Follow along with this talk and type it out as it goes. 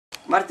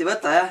Marti,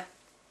 võta jah.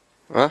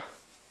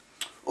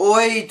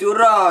 Oi,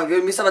 türa,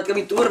 mis sa oled ka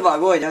mind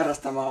turvakoodi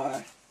harrastama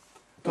või?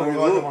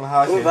 Turvakoodi on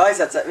hea asi. Uube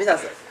asjad, mida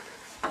sa?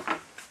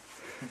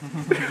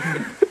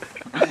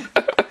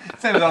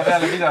 See tuleb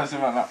jälle videos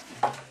juba, no.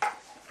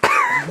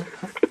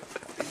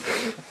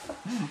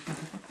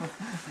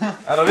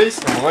 Ära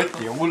viska mu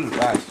kotiga, hull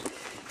pääs.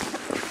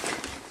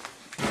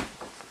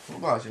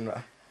 Lubasin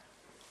või?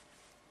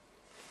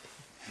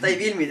 Ta ei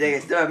filmi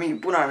tegelikult, ta peab mingi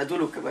punane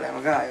tuluke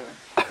põlema ka ju.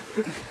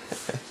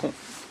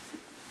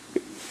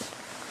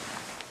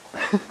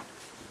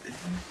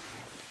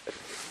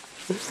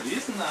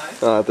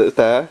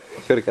 Tää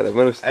kõrgele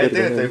mõnust. Ei,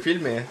 tegelikult ei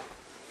filmi.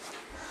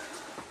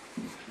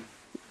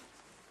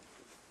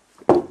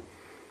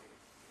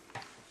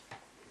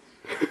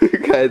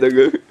 Käed on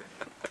küll.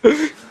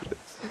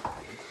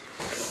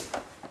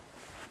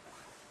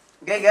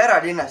 Käige ära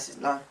linnas siis,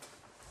 noh.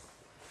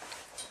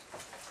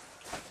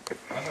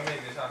 Ma saan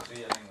meeldi saaks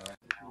viia linna või?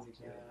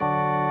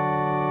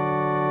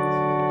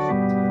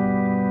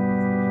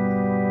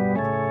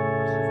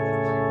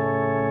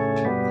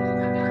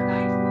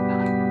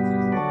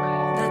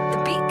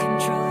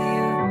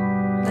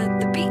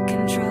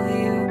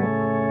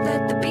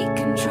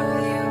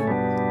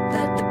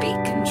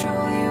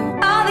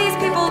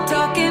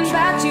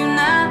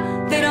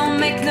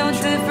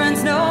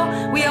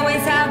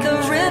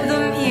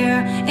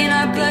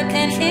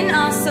 And in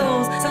our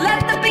souls, so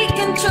let the beat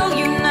control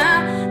you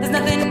now. There's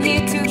nothing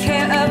here to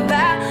care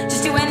about,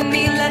 just you and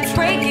me, let's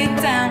break it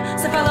down.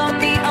 So follow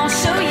me, I'll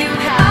show you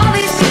how. All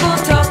these people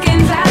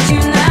talking about you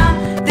now,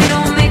 they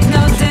don't make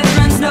no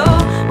difference, no.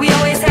 We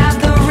always have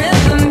the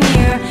rhythm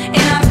here,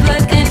 in our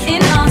blood and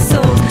in our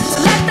souls. So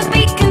let the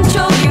beat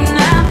control you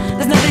now.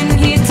 There's nothing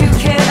here to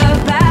care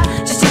about,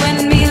 just you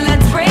and me,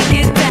 let's break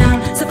it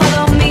down. So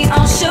follow me,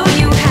 I'll show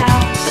you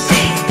how.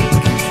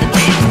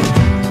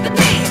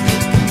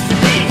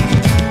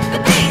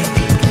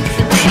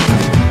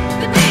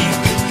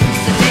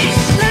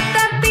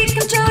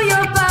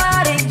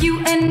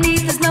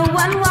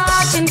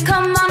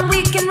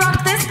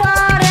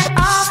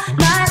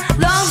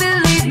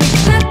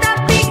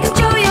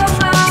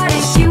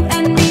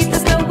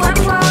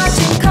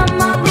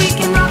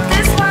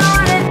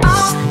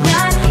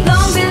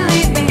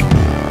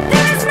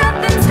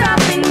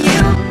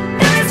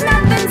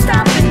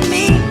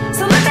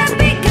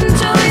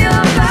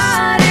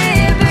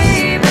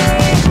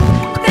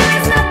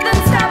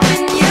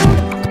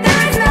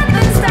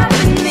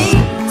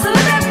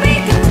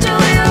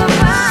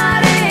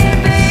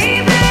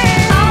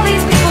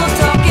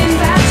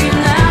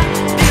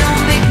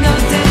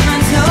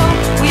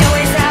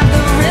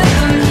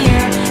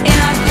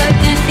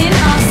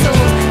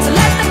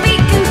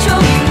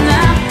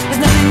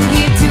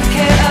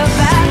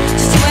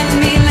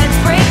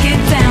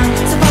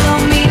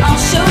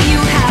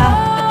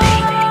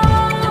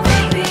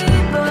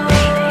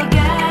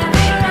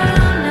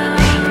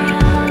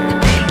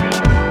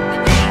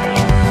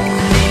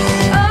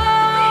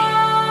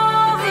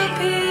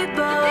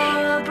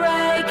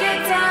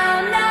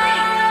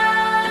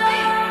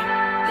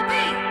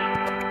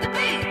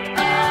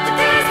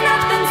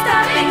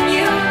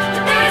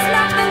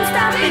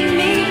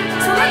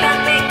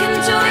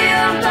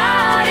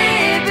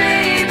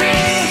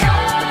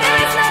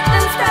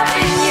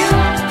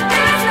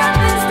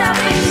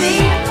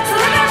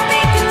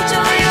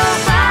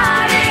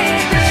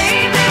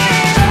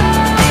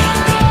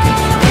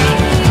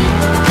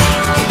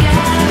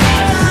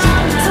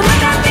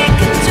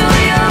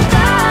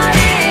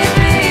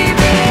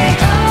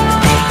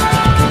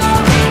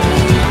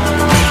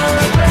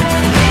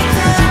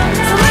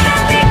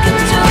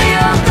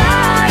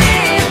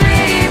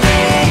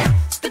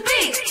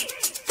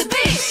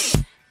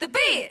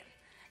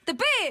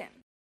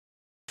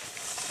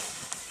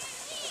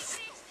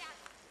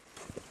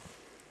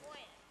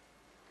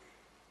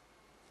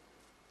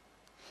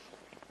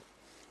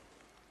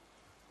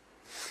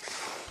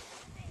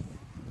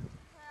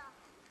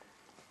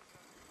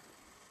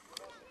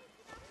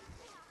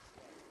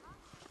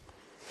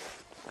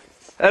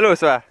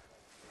 Elus või?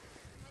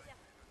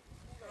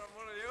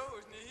 Mul oli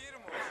õhus nii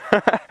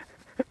hirmus.